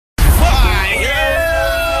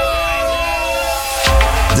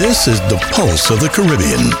This is the Pulse of the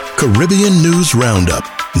Caribbean, Caribbean News Roundup.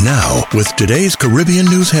 Now, with today's Caribbean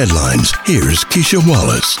news headlines, here's Keisha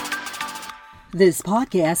Wallace. This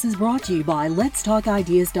podcast is brought to you by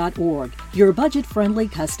letstalkideas.org, your budget-friendly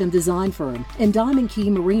custom design firm in Diamond Key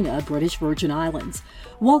Marina, British Virgin Islands.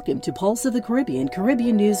 Welcome to Pulse of the Caribbean,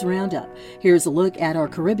 Caribbean News Roundup. Here's a look at our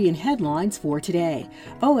Caribbean headlines for today.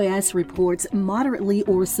 OAS reports moderately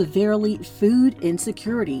or severely food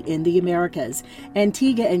insecurity in the Americas.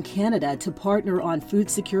 Antigua and Canada to partner on food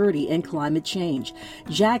security and climate change.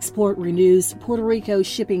 Jacksport renews Puerto Rico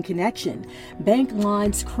shipping connection. Bank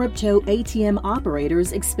lines crypto ATM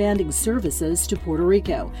operators expanding services to Puerto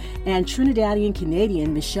Rico. And Trinidadian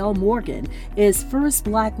Canadian Michelle Morgan is first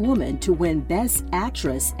Black woman to win Best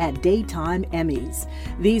Actress at Daytime Emmys.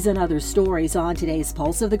 These and other stories on today's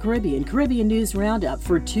Pulse of the Caribbean, Caribbean News Roundup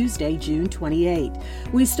for Tuesday, June 28.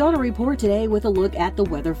 We start a report today with a look at the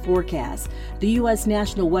weather forecast. The U.S.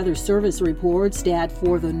 National Weather Service reports that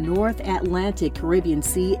for the North Atlantic, Caribbean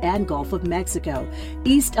Sea, and Gulf of Mexico,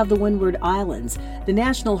 east of the Windward Islands, the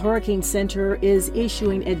National Hurricane Center is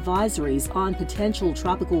issuing advisories on potential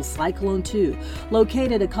Tropical Cyclone 2,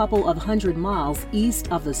 located a couple of hundred miles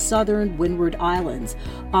east of the southern Windward Islands.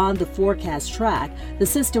 On the forecast track, the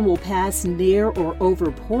system will pass near or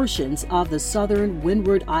over portions of the southern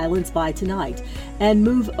Windward Islands by tonight and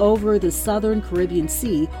move over the southern Caribbean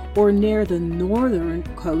Sea or near the northern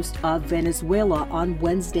coast of Venezuela on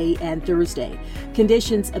Wednesday and Thursday.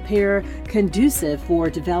 Conditions appear conducive for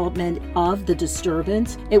development of the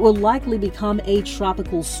disturbance. It will likely become a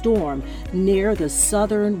tropical storm near the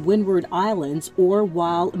southern Windward Islands or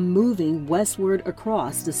while moving westward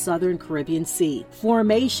across the southern Caribbean Sea.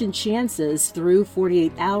 Formation chances through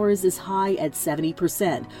 48 hours is high at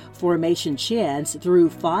 70%. Formation chance through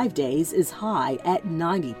 5 days is high at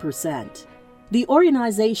 90%. The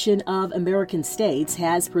Organization of American States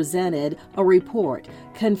has presented a report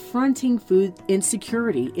confronting food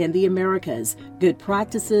insecurity in the Americas, good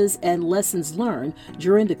practices and lessons learned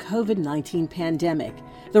during the COVID-19 pandemic.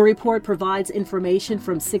 The report provides information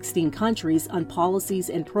from 16 countries on policies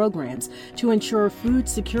and programs to ensure food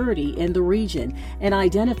security in the region and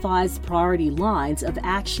identifies priority lines of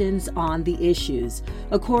actions on the issues.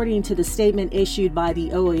 According to the statement issued by the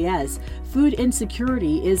OAS, food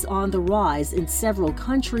insecurity is on the rise in several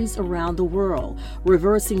countries around the world,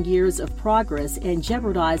 reversing years of progress and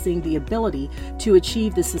jeopardizing the ability to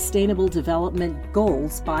achieve the Sustainable Development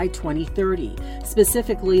Goals by 2030,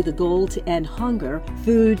 specifically the goal to end hunger,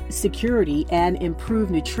 food security, and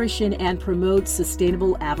improve nutrition and promote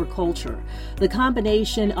sustainable agriculture. The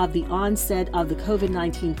combination of the onset of the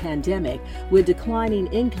COVID-19 pandemic with declining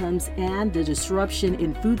incomes and the disruption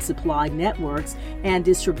in food supply networks and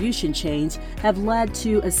distribution chains have led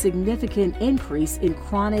to a significant increase in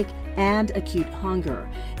chronic and acute hunger.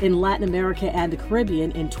 In Latin America and the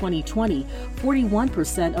Caribbean in 2020,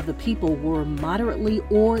 41% of the people were moderately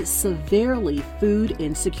or severely food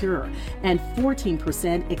insecure, and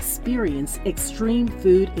 14% experienced extreme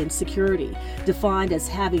food insecurity, defined as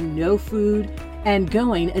having no food and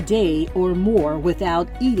going a day or more without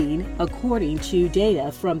eating, according to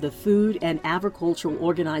data from the Food and Agricultural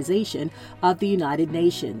Organization of the United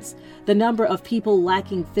Nations. The number of people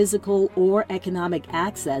lacking physical or economic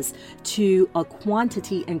access to a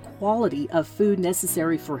quantity and quality of food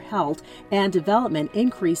necessary for health and development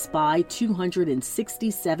increased by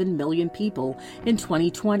 267 million people in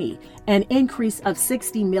 2020, an increase of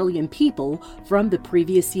 60 million people from the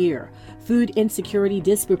previous year. Food insecurity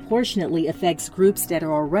disproportionately affects groups that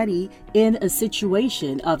are already in a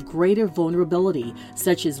situation of greater vulnerability,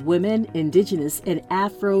 such as women, indigenous and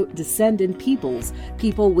Afro-descendant peoples,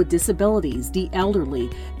 people with disabilities, the elderly,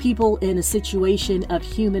 people in a situation of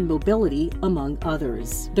human mobility, among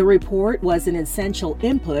others. The report was an essential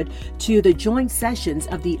input to the joint sessions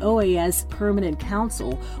of the OAS Permanent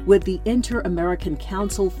Council with the Inter-American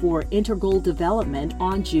Council for Integral Development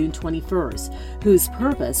on June 21st, whose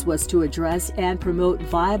purpose was to address and promote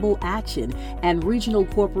viable action and regional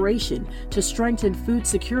cooperation to strengthen food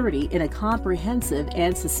security in a comprehensive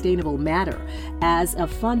and sustainable manner as a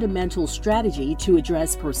fundamental strategy to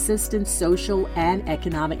address persistent social and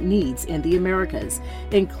economic needs in the Americas,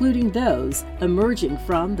 including those emerging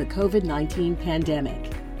from the COVID-19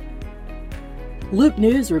 pandemic. Loop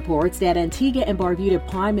News reports that Antigua and Barbuda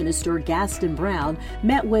Prime Minister Gaston Brown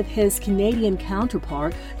met with his Canadian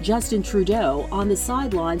counterpart Justin Trudeau on the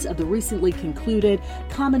sidelines of the recently concluded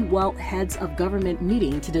Commonwealth Heads of Government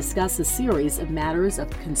meeting to discuss a series of matters of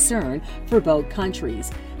concern for both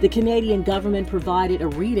countries. The Canadian government provided a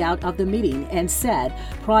readout of the meeting and said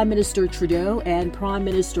Prime Minister Trudeau and Prime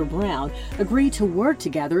Minister Brown agreed to work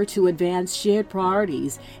together to advance shared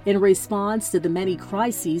priorities in response to the many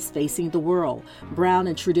crises facing the world. Brown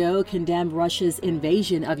and Trudeau condemned Russia's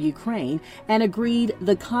invasion of Ukraine and agreed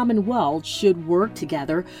the Commonwealth should work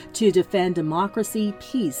together to defend democracy,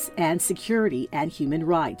 peace, and security and human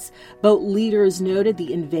rights. Both leaders noted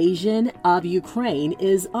the invasion of Ukraine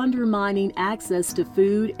is undermining access to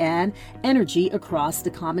food and energy across the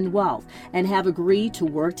Commonwealth and have agreed to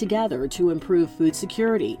work together to improve food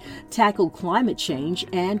security, tackle climate change,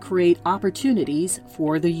 and create opportunities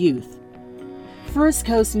for the youth. First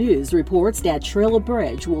Coast News reports that Trilla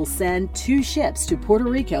Bridge will send 2 ships to Puerto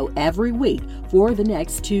Rico every week for the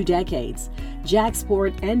next 2 decades.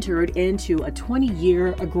 JAXPORT entered into a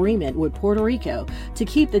 20-year agreement with Puerto Rico to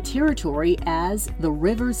keep the territory as the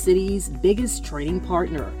River City's biggest trading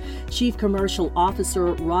partner. Chief Commercial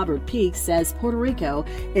Officer Robert Peake says Puerto Rico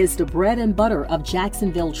is the bread and butter of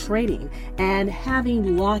Jacksonville trading, and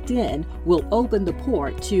having locked in will open the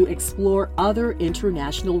port to explore other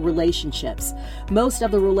international relationships. Most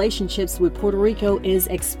of the relationships with Puerto Rico is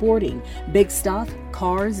exporting. Big stuff,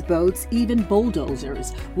 cars, boats, even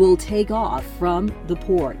bulldozers will take off from the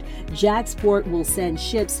port. JAXPORT will send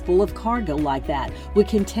ships full of cargo like that, with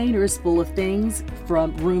containers full of things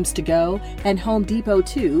from rooms to go and Home Depot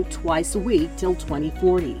too, twice a week till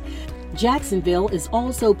 2040. Jacksonville is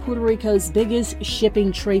also Puerto Rico's biggest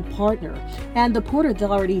shipping trade partner, and the Port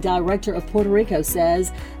Authority Director of Puerto Rico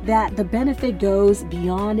says that the benefit goes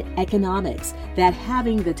beyond economics, that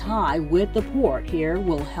having the tie with the port here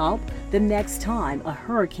will help the next time a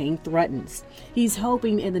hurricane threatens. He's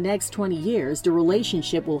hoping in the next 20 years the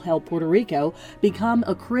relationship will help Puerto Rico become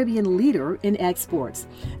a Caribbean leader in exports.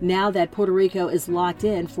 Now that Puerto Rico is locked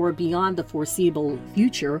in for beyond the foreseeable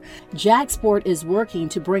future, JAXPORT is working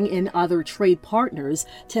to bring in other trade partners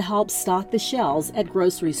to help stock the shelves at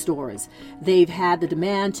grocery stores. They've had the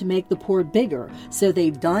demand to make the port bigger, so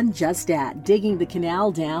they've done just that, digging the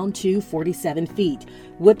canal down to 47 feet.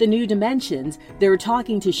 With the new dimensions, they're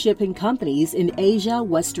talking to shipping companies in Asia,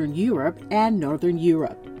 Western Europe, and Northern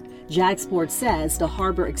Europe. JAXPORT says the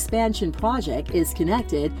harbor expansion project is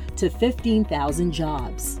connected to 15,000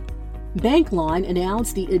 jobs. Bankline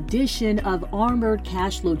announced the addition of armored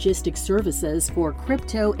cash logistics services for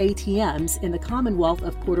crypto ATMs in the Commonwealth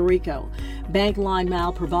of Puerto Rico. Bankline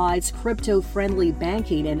now provides crypto-friendly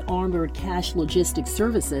banking and armored cash logistics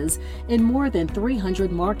services in more than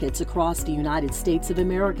 300 markets across the United States of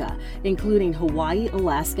America, including Hawaii,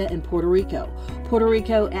 Alaska, and Puerto Rico. Puerto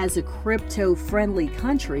Rico, as a crypto-friendly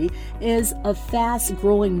country, is a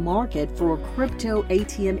fast-growing market for crypto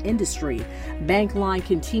ATM industry. Bankline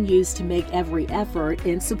continues to make every effort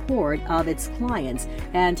in support of its clients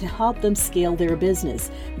and to help them scale their business.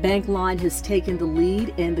 Bankline has taken the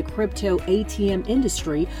lead in the crypto ATM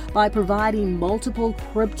industry by providing multiple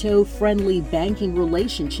crypto-friendly banking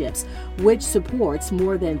relationships, which supports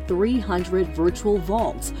more than 300 virtual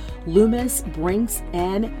vaults, Loomis, Brinks,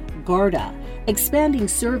 and Garda. Expanding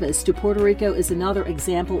service to Puerto Rico is another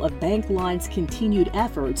example of Bankline's continued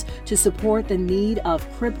efforts to support the need of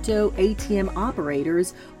crypto ATM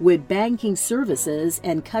operators with banking services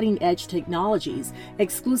and cutting-edge technologies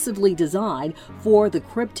exclusively designed for the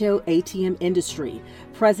crypto ATM industry.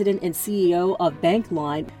 President and CEO of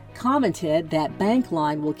Bankline commented that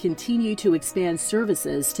Bankline will continue to expand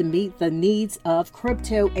services to meet the needs of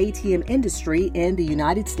crypto ATM industry in the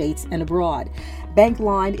United States and abroad.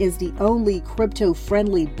 Bankline is the only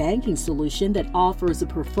crypto-friendly banking solution that offers a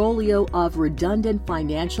portfolio of redundant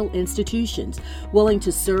financial institutions willing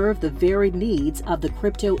to serve the varied needs of the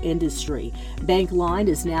crypto industry. Bankline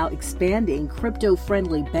is now expanding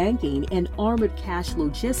crypto-friendly banking and armored cash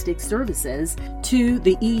logistics services to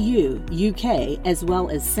the EU, UK, as well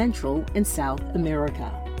as Central and South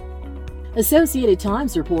America. Associated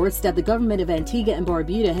Times reports that the government of Antigua and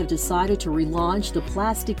Barbuda have decided to relaunch the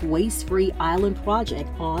Plastic Waste-Free Island project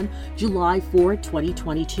on July 4,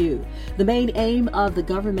 2022. The main aim of the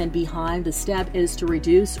government behind the step is to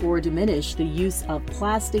reduce or diminish the use of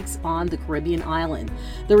plastics on the Caribbean island.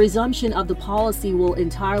 The resumption of the policy will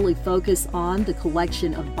entirely focus on the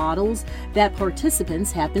collection of bottles that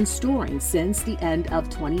participants have been storing since the end of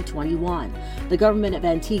 2021. The government of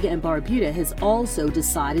Antigua and Barbuda has also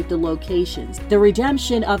decided the location communications. The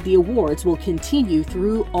redemption of the awards will continue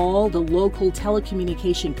through all the local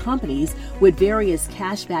telecommunication companies with various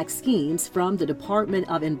cashback schemes from the Department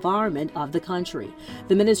of Environment of the country.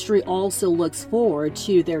 The ministry also looks forward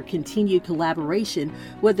to their continued collaboration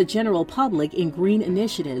with the general public in green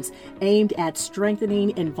initiatives aimed at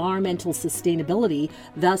strengthening environmental sustainability,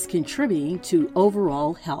 thus contributing to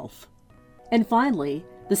overall health. And finally,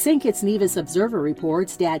 the St. Kitts Nevis Observer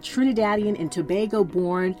reports that Trinidadian and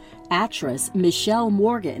Tobago-born actress Michelle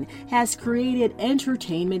Morgan has created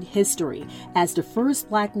entertainment history as the first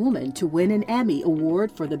Black woman to win an Emmy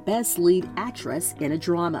Award for the Best Lead Actress in a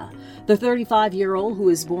Drama. The 35-year-old, who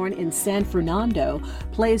is born in San Fernando,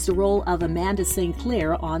 plays the role of Amanda St.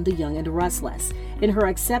 Clair on The Young and the Restless. In her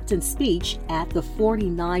acceptance speech at the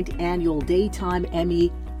 49th Annual Daytime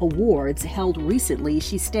Emmy Awards held recently,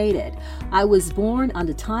 she stated, "I was born on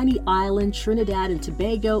the tiny island Trinidad and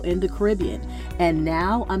Tobago in the Caribbean, and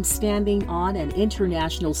now I'm standing on an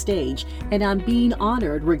international stage, and I'm being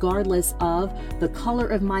honored regardless of the color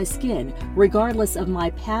of my skin, regardless of my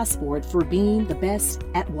passport, for being the best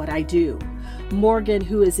at what I do." Morgan,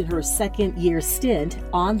 who is in her second-year stint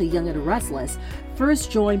on The Young and the Restless,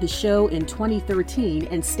 first joined the show in 2013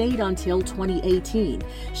 and stayed until 2018.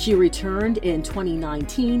 She returned in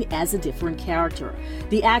 2019 as a different character.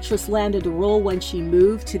 The actress landed the role when she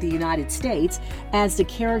moved to the United States as the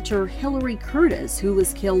character Hillary Curtis, who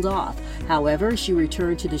was killed off. However, she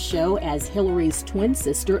returned to the show as Hillary's twin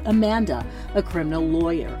sister, Amanda, a criminal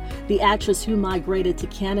lawyer. The actress, who migrated to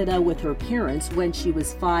Canada with her parents when she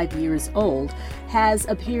was 5 years old, has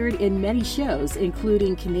appeared in many shows,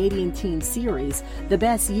 including Canadian teen series The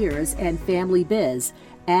Best Years and Family Biz,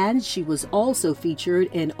 and she was also featured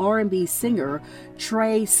in R&B singer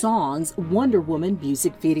Trey Songz's Wonder Woman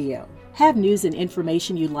music video. Have news and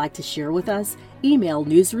information you'd like to share with us? Email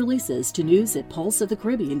news releases to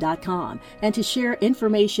news@pulseofthecaribbean.com, and to share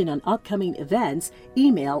information on upcoming events,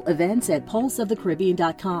 email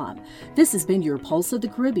events@pulseofthecaribbean.com. This has been your Pulse of the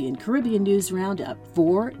Caribbean Caribbean News Roundup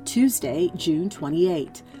for Tuesday, June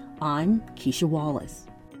 28. I'm Keisha Wallace.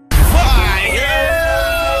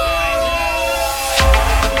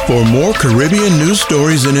 For more Caribbean news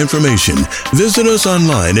stories and information, visit us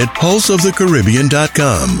online at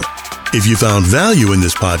pulseofthecaribbean.com. If you found value in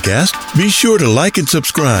this podcast, be sure to like and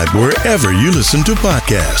subscribe wherever you listen to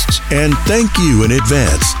podcasts. And thank you in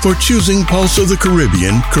advance for choosing Pulse of the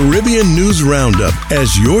Caribbean Caribbean News Roundup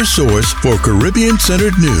as your source for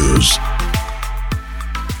Caribbean-centered news.